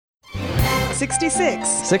66.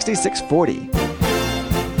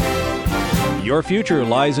 6640. Your future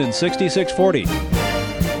lies in 6640.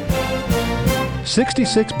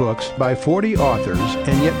 66 books by 40 authors,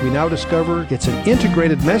 and yet we now discover it's an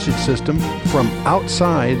integrated message system from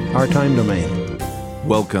outside our time domain.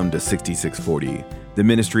 Welcome to 6640, the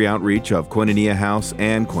ministry outreach of Koinonia House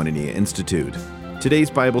and Koinonia Institute.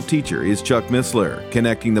 Today's Bible teacher is Chuck Missler,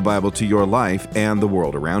 connecting the Bible to your life and the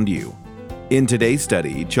world around you. In today's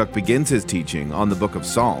study, Chuck begins his teaching on the book of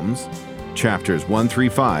Psalms, chapters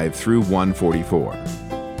 135 through 144.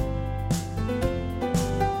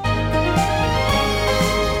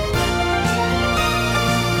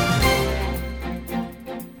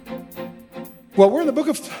 Well, we're in the book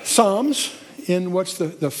of Psalms, in what's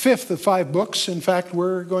the fifth of 5 books. In fact,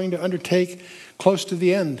 we're going to undertake close to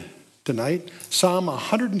the end tonight, Psalm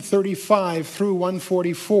 135 through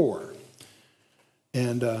 144.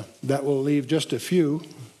 And that will leave just a few,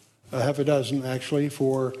 half a dozen actually,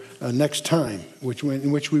 for next time,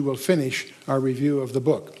 in which we will finish our review of the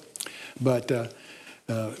book. But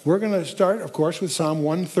we're going to start, of course, with Psalm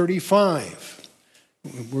 135.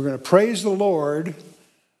 We're going to praise the Lord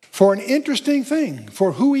for an interesting thing,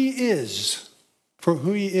 for who he is. For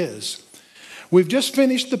who he is. We've just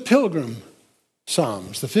finished the Pilgrim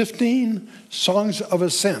Psalms, the 15 songs of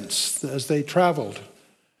ascents as they traveled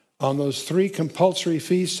on those 3 compulsory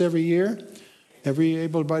feasts every year. Every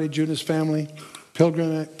able-bodied Jewish family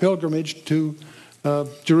pilgrimage to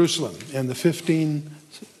Jerusalem. And the 15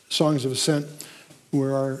 songs of ascent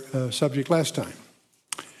were our subject last time.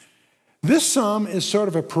 This psalm is sort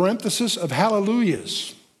of a parenthesis of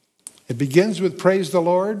hallelujahs. It begins with praise the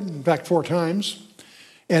Lord, in fact 4 times,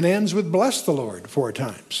 and ends with bless the Lord 4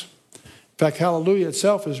 times. In fact, hallelujah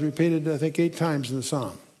itself is repeated, I think, 8 times in the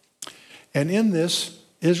psalm. And in this,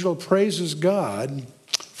 Israel praises God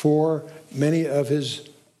for many of his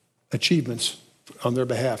achievements on their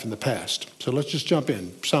behalf in the past. So let's just jump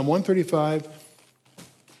in. Psalm 135,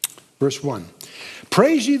 verse 1.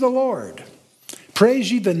 Praise ye the Lord.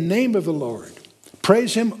 Praise ye the name of the Lord.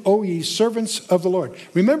 Praise him, O ye servants of the Lord.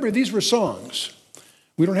 Remember, these were songs.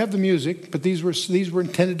 We don't have the music, but these were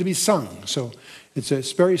intended to be sung. So it's a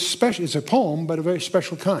very special, it's a poem, but a very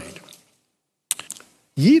special kind.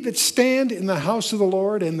 Ye that stand in the house of the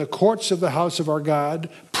Lord and the courts of the house of our God,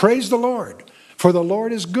 praise the Lord, for the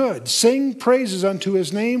Lord is good. Sing praises unto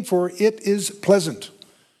his name, for it is pleasant.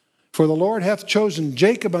 For the Lord hath chosen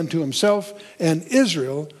Jacob unto himself, and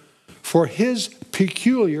Israel for his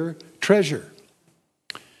peculiar treasure.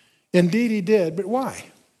 Indeed he did, but why?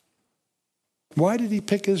 Why did he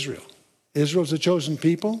pick Israel? Israel's a chosen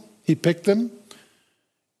people. He picked them,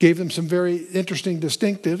 gave them some very interesting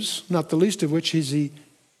distinctives, not the least of which is he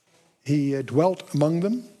dwelt among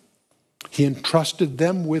them. He entrusted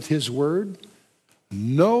them with his word.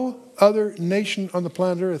 No other nation on the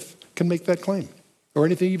planet Earth can make that claim, or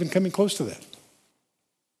anything even coming close to that.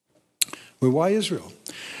 Well, why Israel?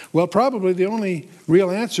 Well, probably the only real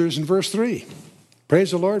answer is in verse 3.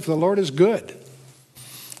 Praise the Lord, for the Lord is good.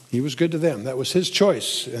 He was good to them. That was his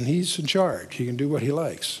choice, and he's in charge. He can do what he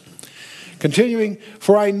likes. Continuing,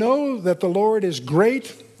 for I know that the Lord is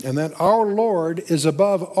great, and that our Lord is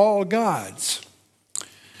above all gods.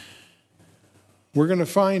 We're going to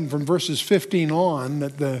find from verses 15 on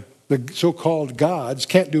that the so-called gods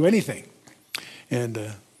can't do anything. And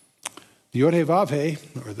the Yod-Heh-Vav-Heh,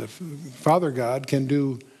 or the Father God, can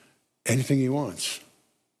do anything he wants.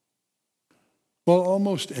 Well,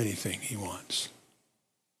 almost anything he wants.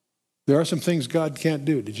 There are some things God can't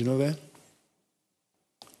do. Did you know that?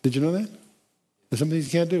 Did you know that? There's some things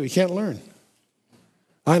he can't do. He can't learn.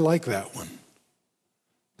 I like that one.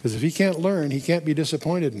 Because if he can't learn, he can't be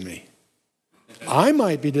disappointed in me. I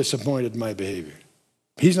might be disappointed in my behavior.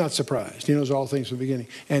 He's not surprised. He knows all things from the beginning.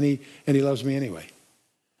 And he loves me anyway.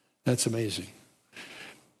 That's amazing.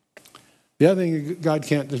 The other thing God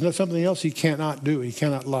can't, there's not something else he cannot do. He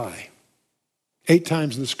cannot lie. 8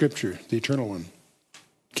 times in the scripture, the eternal one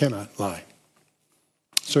cannot lie.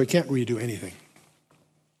 So he can't redo anything.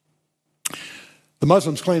 The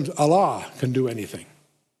Muslims claim Allah can do anything.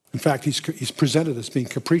 In fact, he's presented as being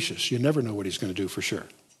capricious. You never know what he's going to do for sure.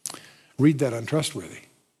 Read that untrustworthy.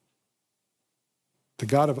 The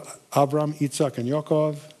God of Abraham, Isaac, and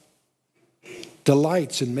Yaakov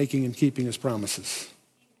delights in making and keeping his promises.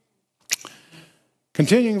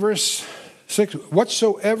 Continuing verse 6,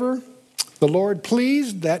 whatsoever the Lord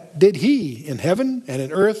pleased, that did he in heaven and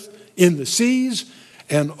in earth, in the seas,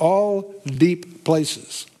 and all deep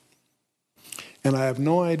places. And I have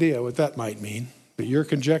no idea what that might mean, but your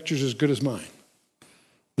conjecture is as good as mine.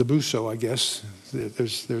 The Buso, I guess.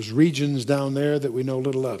 There's regions down there that we know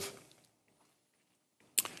little of.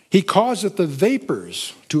 He causeth the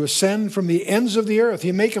vapors to ascend from the ends of the earth.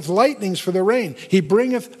 He maketh lightnings for the rain. He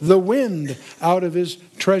bringeth the wind out of his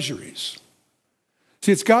treasuries.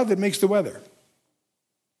 See, it's God that makes the weather.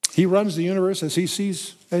 He runs the universe as he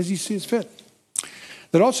sees fit.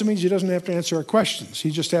 That also means he doesn't have to answer our questions.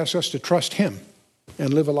 He just asks us to trust him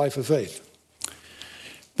and live a life of faith.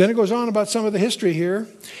 Then it goes on about some of the history here.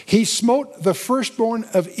 He smote the firstborn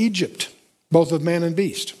of Egypt, both of man and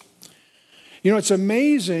beast. You know, it's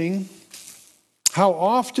amazing how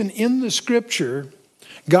often in the scripture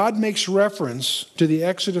God makes reference to the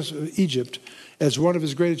exodus of Egypt as one of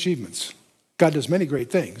his great achievements. God does many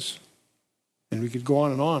great things, and we could go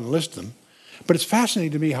on and list them. But it's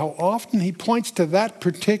fascinating to me how often he points to that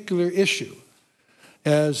particular issue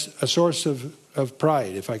as a source of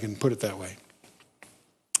pride, if I can put it that way.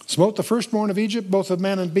 Smote the firstborn of Egypt, both of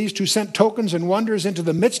man and beast, who sent tokens and wonders into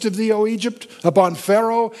the midst of thee, O Egypt, upon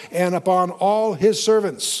Pharaoh and upon all his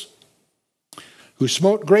servants, who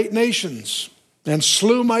smote great nations and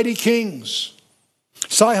slew mighty kings,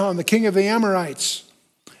 Sihon, the king of the Amorites,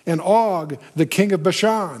 and Og, the king of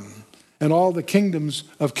Bashan, and all the kingdoms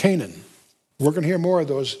of Canaan. We're going to hear more of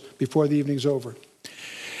those before the evening's over.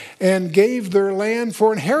 And gave their land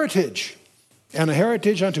for an heritage, and a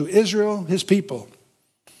heritage unto Israel, his people.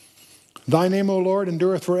 Thy name, O Lord,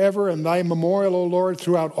 endureth forever, and thy memorial, O Lord,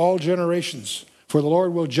 throughout all generations. For the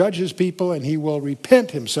Lord will judge his people, and he will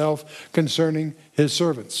repent himself concerning his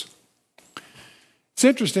servants. It's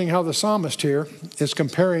interesting how the psalmist here is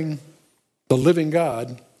comparing the living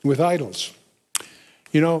God with idols.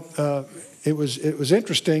 You know, it was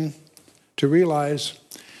interesting to realize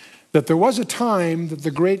that there was a time that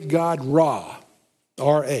the great god Ra,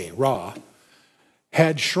 R-A, Ra,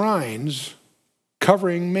 had shrines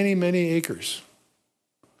covering many, many acres.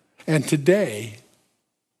 And today,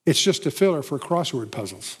 it's just a filler for crossword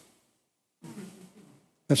puzzles.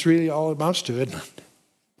 That's really all it amounts to, isn't it?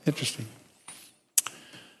 Interesting.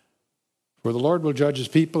 For the Lord will judge his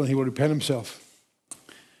people and he will repent himself.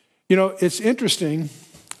 You know, it's interesting.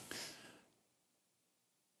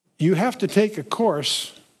 You have to take a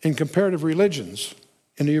course in comparative religions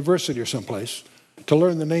in a university or someplace to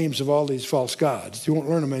learn the names of all these false gods. You won't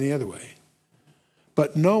learn them any other way.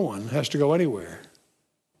 But no one has to go anywhere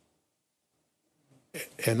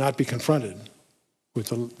and not be confronted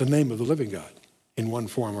with the name of the living God in one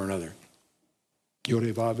form or another.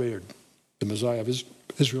 Yod-Heh-Vav-Heh, or the Messiah of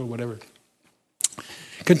Israel, whatever.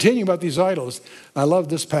 Continuing about these idols, I love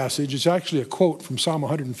this passage. It's actually a quote from Psalm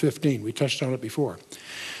 115. We touched on it before,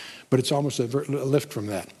 but it's almost a lift from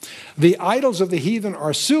that. The idols of the heathen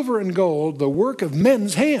are silver and gold, the work of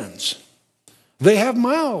men's hands. They have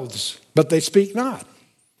mouths, but they speak not.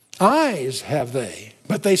 Eyes have they,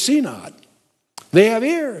 but they see not. They have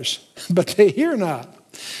ears, but they hear not.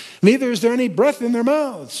 Neither is there any breath in their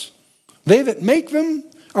mouths. They that make them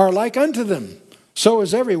are like unto them. So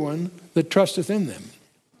is everyone that trusteth in them.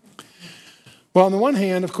 Well, on the one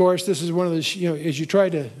hand, of course, this is one of the, as you try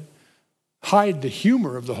to hide the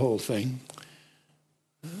humor of the whole thing,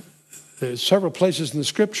 there's several places in the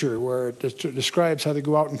scripture where it describes how they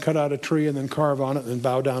go out and cut out a tree and then carve on it and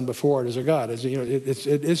bow down before it as a god. It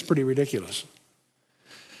is pretty ridiculous.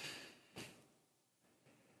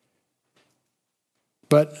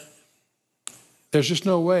 But there's just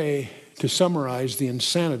no way to summarize the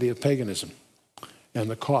insanity of paganism and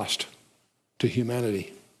the cost to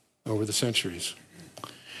humanity over the centuries.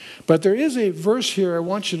 But there is a verse here I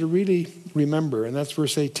want you to really remember, and that's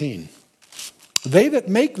verse 18. They that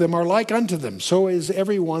make them are like unto them, so is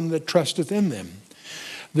everyone that trusteth in them.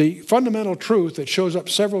 The fundamental truth that shows up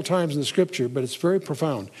several times in the scripture, but it's very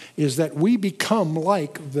profound, is that we become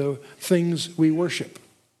like the things we worship.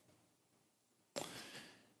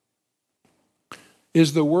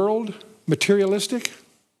 Is the world materialistic?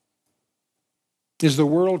 Is the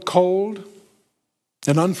world cold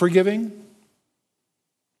and unforgiving?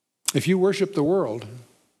 If you worship the world,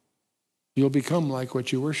 you'll become like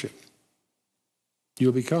what you worship.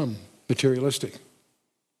 You'll become materialistic,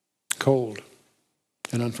 cold,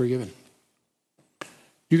 and unforgiving.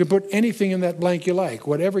 You can put anything in that blank you like.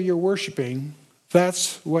 Whatever you're worshiping,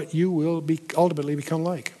 that's what you will ultimately become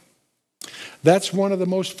like. That's one of the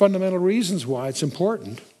most fundamental reasons why it's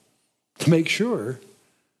important to make sure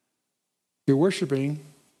you're worshiping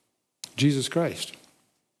Jesus Christ,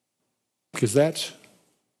 because that's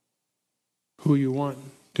who you want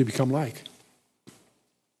to become like.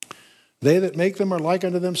 They that make them are like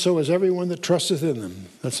unto them, so is everyone that trusteth in them.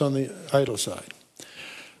 That's on the idol side.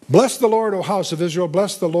 Bless the Lord, O house of Israel.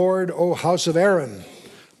 Bless the Lord, O house of Aaron.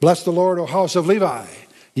 Bless the Lord, O house of Levi.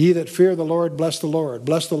 Ye that fear the Lord, bless the Lord.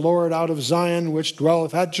 Bless the Lord out of Zion, which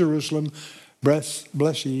dwelleth at Jerusalem.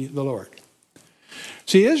 Bless ye the Lord.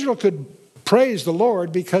 See, Israel could praise the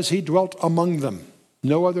Lord because he dwelt among them.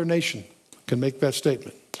 No other nation can make that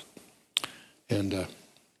statement. And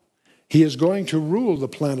he is going to rule the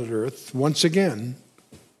planet Earth once again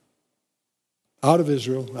out of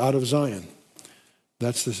Israel, out of Zion.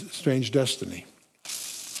 That's the strange destiny.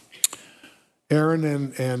 Aaron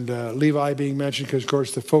and Levi being mentioned because, of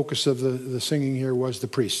course, the focus of the singing here was the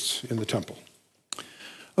priests in the temple.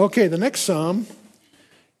 Okay, the next psalm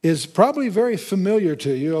is probably very familiar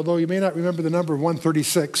to you, although you may not remember the number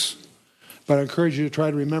 136, but I encourage you to try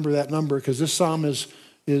to remember that number because this psalm is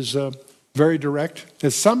very direct.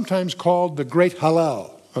 It's sometimes called the Great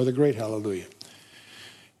Hallel or the Great Hallelujah.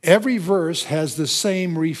 Every verse has the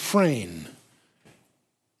same refrain.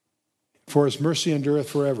 For his mercy endureth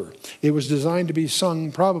forever. It was designed to be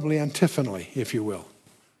sung probably antiphonally, if you will,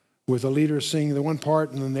 with the leader singing the one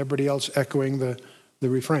part and then everybody else echoing the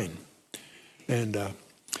refrain. And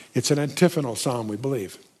it's an antiphonal psalm, we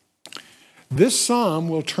believe. This psalm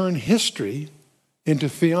will turn history into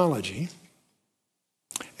theology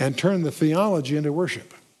and turn the theology into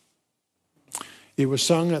worship. It was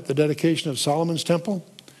sung at the dedication of Solomon's temple.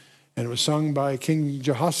 And it was sung by King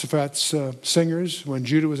Jehoshaphat's singers when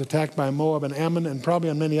Judah was attacked by Moab and Ammon, and probably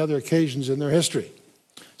on many other occasions in their history.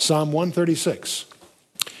 Psalm 136.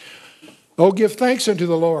 Oh, give thanks unto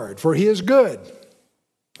the Lord, for he is good.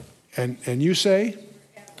 And you say?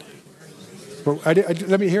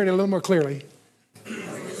 Let me hear it a little more clearly.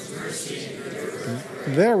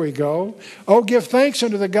 There we go. Oh, give thanks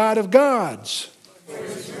unto the God of gods.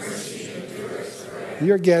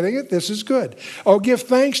 You're getting it. This is good. Oh, give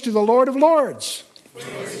thanks to the Lord of lords.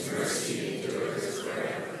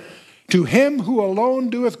 To him who alone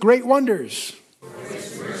doeth great wonders.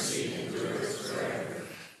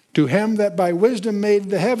 To him that by wisdom made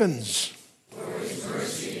the heavens.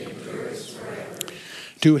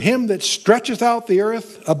 To him that stretcheth out the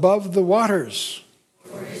earth above the waters.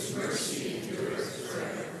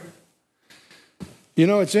 You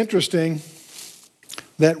know, it's interesting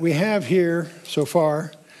that we have here so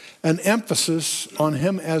far an emphasis on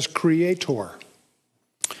him as creator.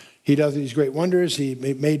 He does these great wonders. He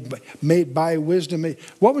made by wisdom.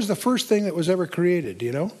 What was the first thing that was ever created? Do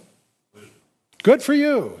you know? Good for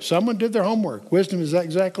you. Someone did their homework. Wisdom is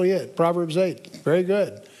exactly it. Proverbs 8. Very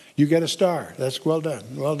good. You get a star. That's well done.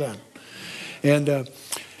 Well done. And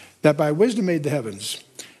that by wisdom made the heavens,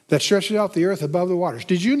 that stretches out the earth above the waters.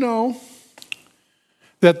 Did you know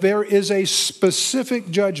that there is a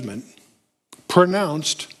specific judgment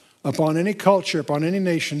pronounced upon any culture, upon any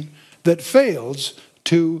nation that fails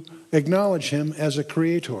to acknowledge him as a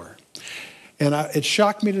creator? And it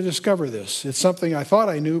shocked me to discover this. It's something I thought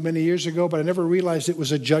I knew many years ago, but I never realized it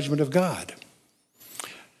was a judgment of God.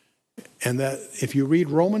 And that if you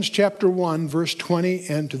read Romans chapter 1, verse 20,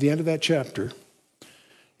 and to the end of that chapter,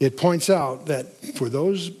 it points out that for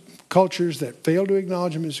those cultures that fail to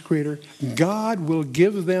acknowledge him as a creator, God will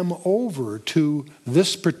give them over to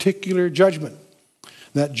this particular judgment.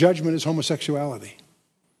 That judgment is homosexuality.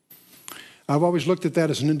 I've always looked at that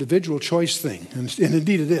as an individual choice thing, and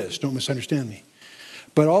indeed it is, don't misunderstand me.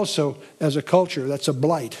 But also, as a culture, that's a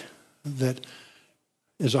blight that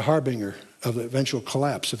is a harbinger of the eventual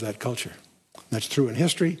collapse of that culture. That's true in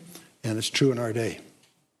history, and it's true in our day.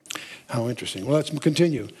 How interesting. Well, let's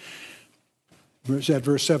continue. At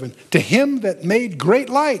verse 7, to him that made great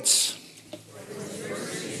lights,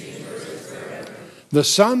 the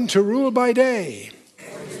sun to rule by day,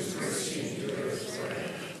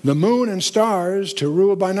 the moon and stars to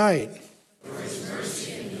rule by night,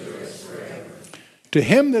 to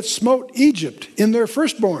him that smote Egypt in their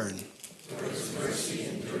firstborn,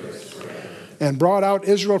 and brought out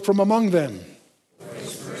Israel from among them,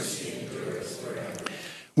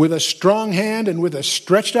 with a strong hand and with a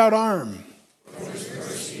stretched out arm,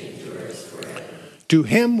 to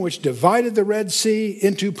him which divided the Red Sea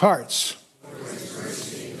into parts.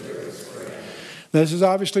 This is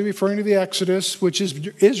obviously referring to the Exodus, which is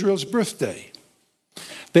Israel's birthday.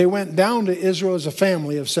 They went down to Israel as a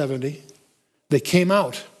family of 70. They came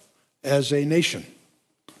out as a nation.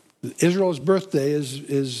 Israel's birthday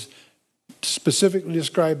is specifically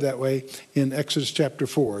described that way in Exodus chapter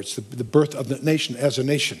 4. It's the birth of the nation as a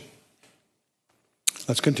nation.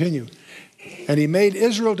 Let's continue. And he made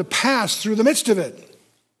Israel to pass through the midst of it,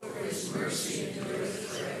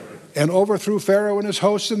 and overthrew Pharaoh and his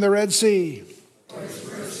hosts in the Red Sea,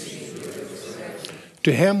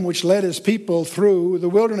 to him which led his people through the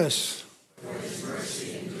wilderness.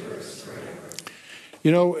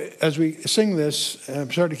 You know, as we sing this, and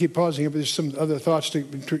I'm sorry to keep pausing here, but there's some other thoughts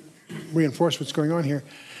to reinforce what's going on here.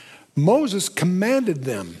 Moses commanded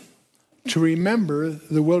them to remember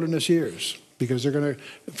the wilderness years, because they're going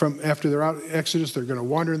to, after they're out of Exodus, they're going to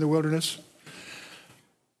wander in the wilderness.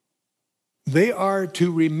 They are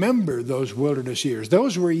to remember those wilderness years.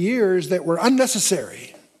 Those were years that were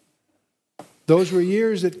unnecessary. Those were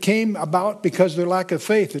years that came about because of their lack of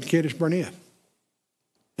faith at Kadesh Barnea.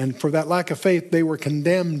 And for that lack of faith, they were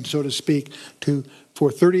condemned, so to speak,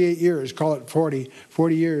 for 38 years, call it 40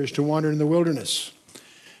 years, to wander in the wilderness.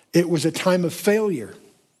 It was a time of failure.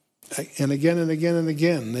 And again and again and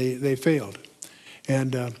again, they failed.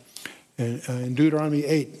 And in Deuteronomy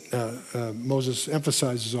 8, Moses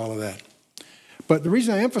emphasizes all of that. But the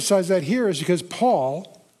reason I emphasize that here is because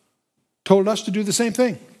Paul told us to do the same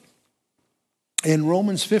thing. In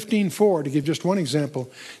Romans 15:4, to give just one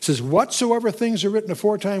example, it says, whatsoever things are written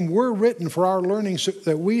aforetime were written for our learning, so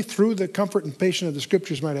that we, through the comfort and patience of the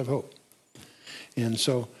Scriptures, might have hope. And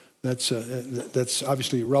so that's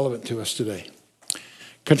obviously relevant to us today.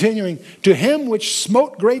 Continuing, to him which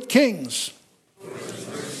smote great kings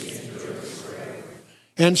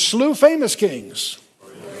and slew famous kings,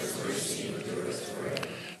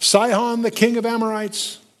 Sihon the king of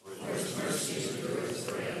Amorites,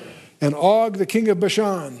 and Og the king of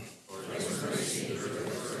Bashan.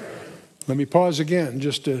 Let me pause again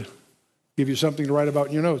just to give you something to write about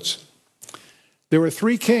in your notes. There were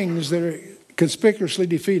three kings that are conspicuously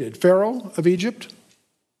defeated: Pharaoh of Egypt,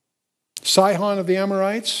 Sihon of the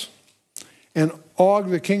Amorites, and Og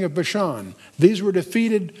the king of Bashan. These were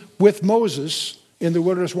defeated with Moses in the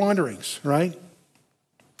wilderness wanderings, right?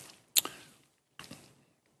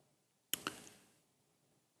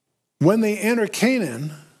 When they enter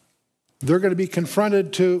Canaan, they're going to be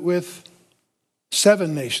confronted with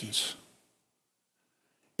 7 nations.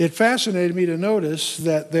 It fascinated me to notice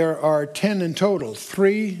that there are 10 in total,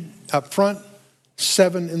 3 up front,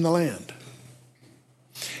 7 in the land.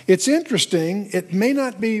 It's interesting. It may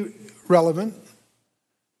not be relevant,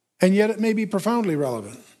 and yet it may be profoundly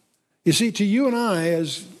relevant. You see, to you and I,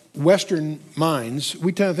 as Western minds,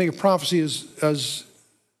 we tend to think of prophecy as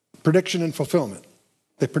prediction and fulfillment.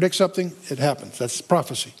 They predict something, it happens. That's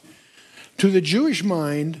prophecy. To the Jewish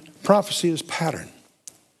mind, prophecy is pattern.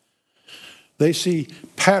 They see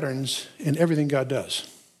patterns in everything God does,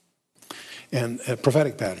 and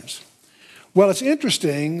prophetic patterns. Well, it's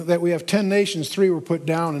interesting that we have 10 nations, 3 were put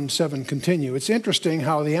down and 7 continue. It's interesting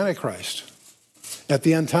how the Antichrist, at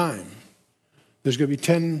the end time, there's going to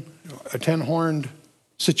be a 10-horned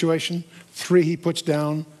situation. 3 he puts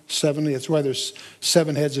down, 7. That's why there's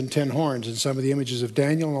 7 heads and 10 horns in some of the images of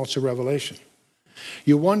Daniel and also Revelation.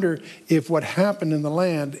 You wonder if what happened in the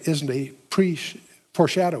land isn't a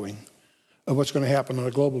foreshadowing of what's going to happen on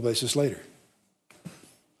a global basis later.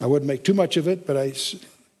 I wouldn't make too much of it, but I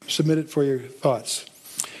submit it for your thoughts.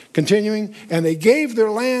 Continuing, and they gave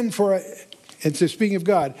their land for and so speaking of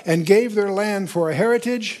God, and gave their land for a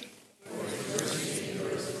heritage,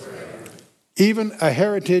 even a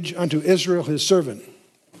heritage unto Israel his servant.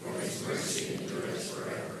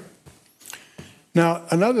 Now,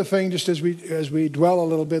 another thing, just as we dwell a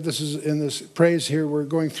little bit, this is in this praise here, we're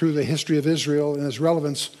going through the history of Israel and its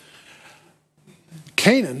relevance.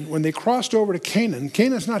 Canaan, when they crossed over to Canaan,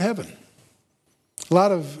 Canaan's not heaven. A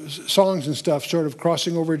lot of songs and stuff sort of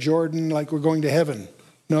crossing over Jordan like we're going to heaven.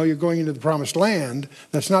 No, you're going into the promised land.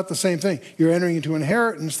 That's not the same thing. You're entering into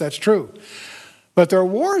inheritance, that's true. But there are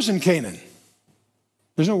wars in Canaan.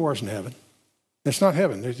 There's no wars in heaven. It's not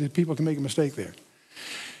heaven. People can make a mistake there.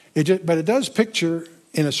 But it does picture,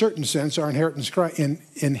 in a certain sense, our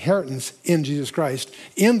inheritance in Jesus Christ,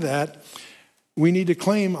 in that we need to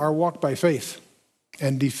claim our walk by faith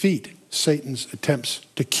and defeat Satan's attempts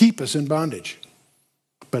to keep us in bondage.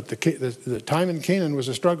 But the time in Canaan was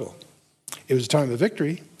a struggle. It was a time of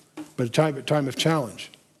victory, but a time of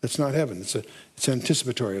challenge. That's not heaven. It's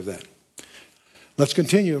anticipatory of that. Let's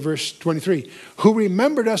continue, verse 23. Who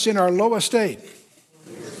remembered us in our low estate,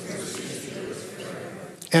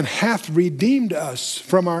 and hath redeemed us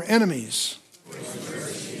from our enemies,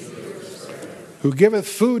 who giveth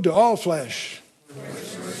food to all flesh.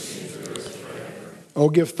 Oh,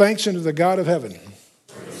 give thanks unto the God of heaven.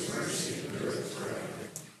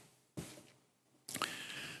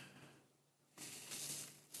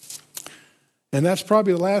 And that's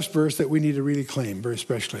probably the last verse that we need to really claim, very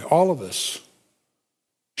especially. All of us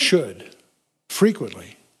should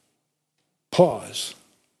frequently pause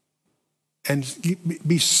and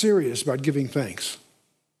be serious about giving thanks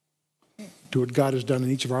to what God has done in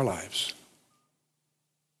each of our lives.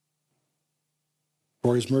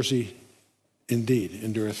 For his mercy indeed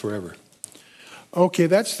endureth forever. Okay,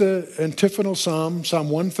 that's the antiphonal psalm, Psalm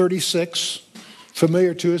 136.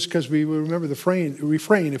 familiar to us because we will remember the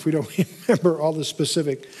refrain if we don't remember all the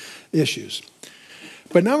specific issues.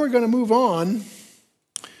 But now we're going to move on,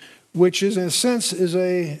 which is in a sense is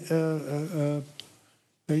well,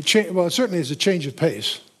 it certainly is a change of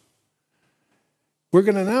pace. We're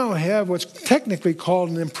going to now have what's technically called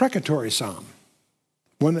an imprecatory psalm,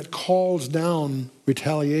 one that calls down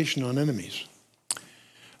retaliation on enemies.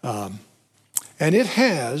 And it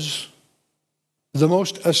has the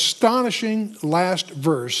most astonishing last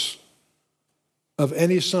verse of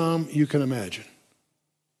any psalm you can imagine.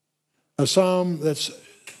 A psalm that's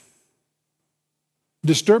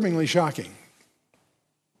disturbingly shocking.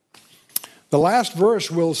 The last verse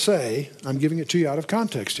will say, I'm giving it to you out of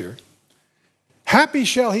context here, happy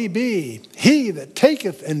shall he be, he that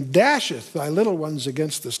taketh and dasheth thy little ones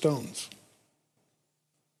against the stones.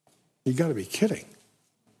 You've got to be kidding.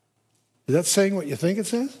 Is that saying what you think it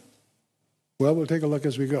says? Well, we'll take a look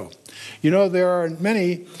as we go. You know, there are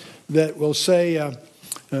many that will say, in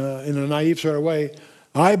a naive sort of way,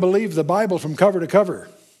 I believe the Bible from cover to cover.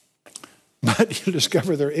 But you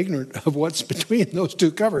discover they're ignorant of what's between those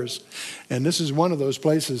two covers. And this is one of those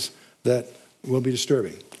places that will be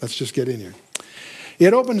disturbing. Let's just get in here.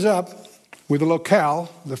 It opens up with a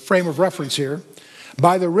locale, the frame of reference here.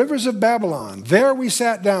 By the rivers of Babylon, there we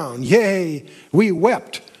sat down. Yea, we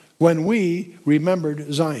wept when we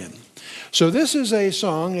remembered Zion. So this is a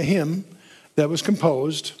song, a hymn, that was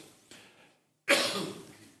composed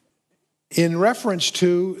in reference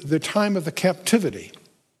to the time of the captivity.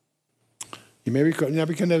 You may recall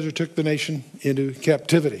Nebuchadnezzar took the nation into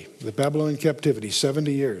captivity, the Babylonian captivity,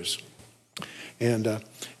 70 years. And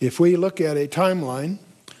if we look at a timeline,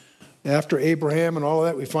 after Abraham and all of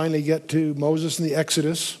that, we finally get to Moses and the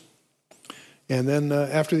Exodus. And then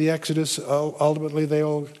after the Exodus, ultimately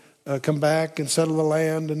they'll come back and settle the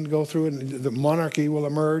land and go through, and the monarchy will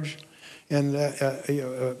emerge and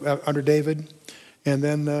under David. And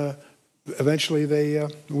then eventually they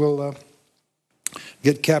will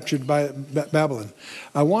get captured by Babylon.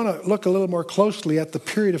 I want to look a little more closely at the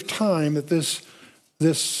period of time that this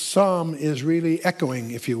psalm is really echoing,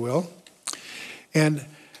 if you will. And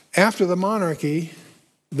after the monarchy,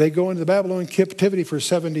 they go into the Babylonian captivity for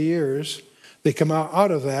 70 years. They come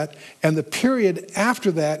out of that, and the period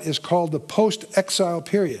after that is called the post-exile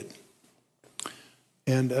period.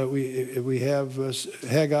 And we have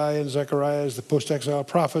Haggai and Zechariah as the post-exile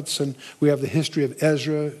prophets, and we have the history of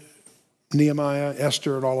Ezra, Nehemiah,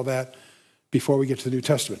 Esther, and all of that before we get to the New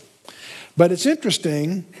Testament. But it's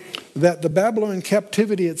interesting that the Babylonian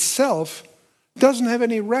captivity itself doesn't have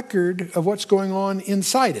any record of what's going on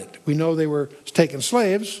inside it. We know they were taken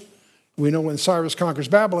slaves. We know when Cyrus conquers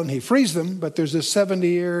Babylon, he frees them, but there's this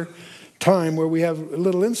 70-year time where we have a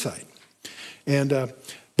little insight. And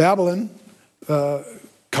Babylon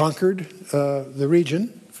conquered the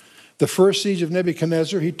region. The first siege of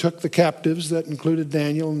Nebuchadnezzar, he took the captives that included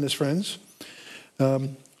Daniel and his friends.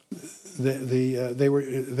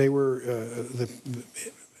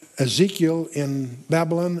 Ezekiel in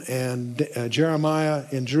Babylon and Jeremiah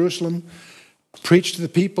in Jerusalem preached to the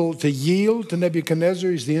people to yield to Nebuchadnezzar.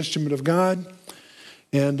 He's the instrument of God,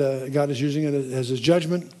 and God is using it as his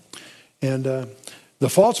judgment. And the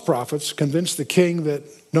false prophets convinced the king that,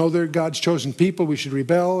 no, they're God's chosen people, we should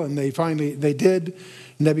rebel, and they did.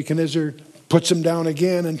 Nebuchadnezzar puts them down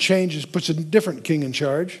again and puts a different king in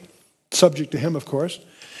charge, subject to him, of course.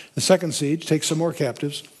 The second siege takes some more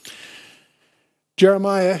captives.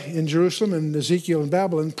 Jeremiah in Jerusalem and Ezekiel in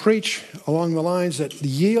Babylon preach along the lines that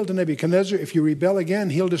yield to Nebuchadnezzar. If you rebel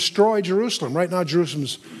again, he'll destroy Jerusalem. Right now,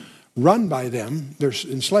 Jerusalem's run by them. They're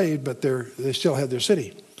enslaved, but they still have their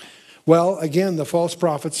city. Well, again, the false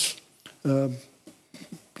prophets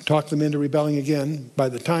talk them into rebelling again. By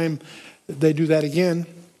the time they do that again,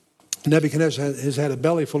 Nebuchadnezzar has had a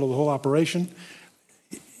belly full of the whole operation.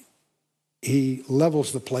 He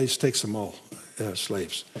levels the place, takes them all.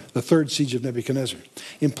 Slaves. The third siege of Nebuchadnezzar.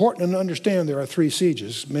 Important to understand there are three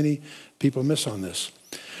sieges. Many people miss on this.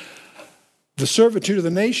 The servitude of the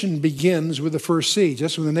nation begins with the first siege.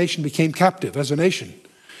 That's when the nation became captive as a nation.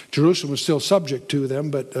 Jerusalem was still subject to them,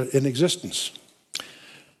 but in existence.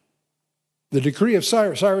 The decree of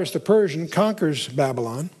Cyrus the Persian conquers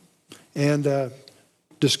Babylon, and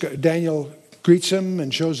Daniel greets him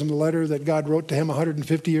and shows him the letter that God wrote to him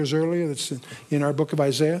 150 years earlier. That's in our book of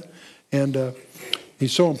Isaiah. And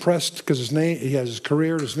he's so impressed because he has his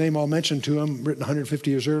career, his name all mentioned to him, written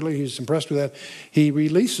 150 years earlier. He's impressed with that. He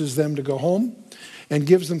releases them to go home and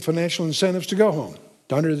gives them financial incentives to go home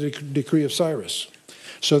under the decree of Cyrus.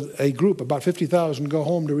 So a group, about 50,000, go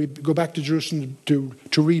home go back to Jerusalem to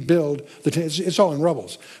rebuild. It's all in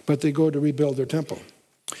rubbles, but they go to rebuild their temple.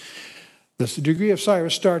 The degree of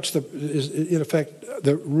Cyrus is in effect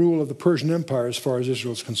the rule of the Persian Empire as far as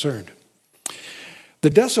Israel is concerned. The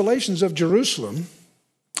desolations of Jerusalem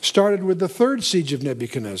started with the third siege of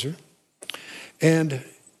Nebuchadnezzar, and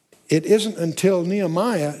it isn't until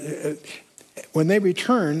Nehemiah, when they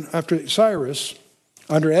return after Cyrus,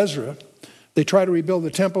 under Ezra, they try to rebuild the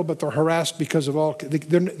temple, but they're harassed because of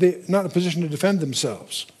they're not in a position to defend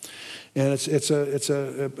themselves. And it's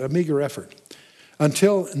a meager effort.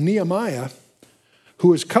 Until Nehemiah, who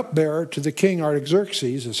was cupbearer to the king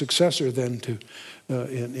Artaxerxes, a successor then to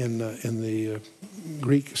in the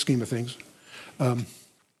Greek scheme of things,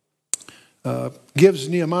 gives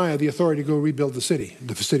Nehemiah the authority to go rebuild the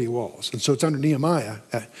city walls. And so it's under Nehemiah,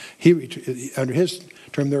 under his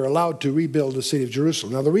term, they're allowed to rebuild the city of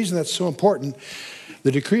Jerusalem. Now, the reason that's so important,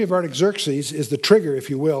 the decree of Artaxerxes is the trigger, if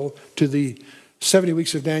you will, to the 70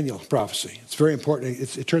 weeks of Daniel prophecy. It's very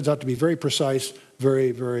important. It turns out to be very precise,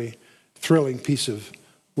 very, very thrilling piece of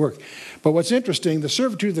work. But what's interesting, the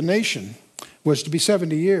servitude of the nation was to be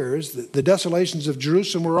 70 years. The desolations of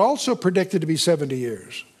Jerusalem were also predicted to be 70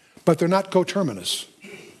 years, but they're not coterminous.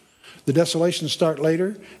 The desolations start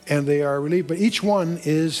later, and they are relieved, but each one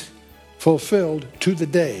is fulfilled to the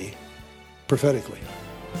day prophetically.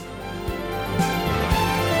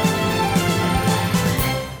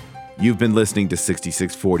 You've been listening to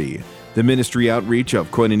 6640, the ministry outreach of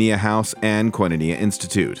Koinonia House and Koinonia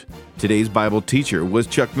Institute. Today's Bible teacher was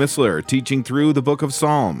Chuck Missler, teaching through the book of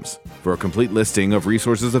Psalms. For a complete listing of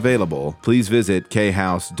resources available, please visit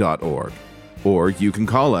khouse.org. Or you can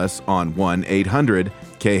call us on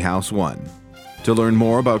 1-800-KHOUSE-1. To learn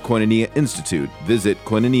more about Koinonia Institute, visit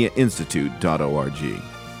koinoniainstitute.org.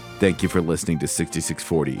 Thank you for listening to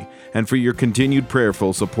 6640 and for your continued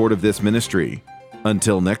prayerful support of this ministry.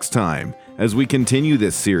 Until next time, as we continue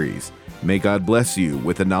this series, may God bless you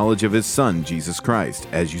with the knowledge of His Son, Jesus Christ,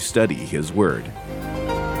 as you study His Word.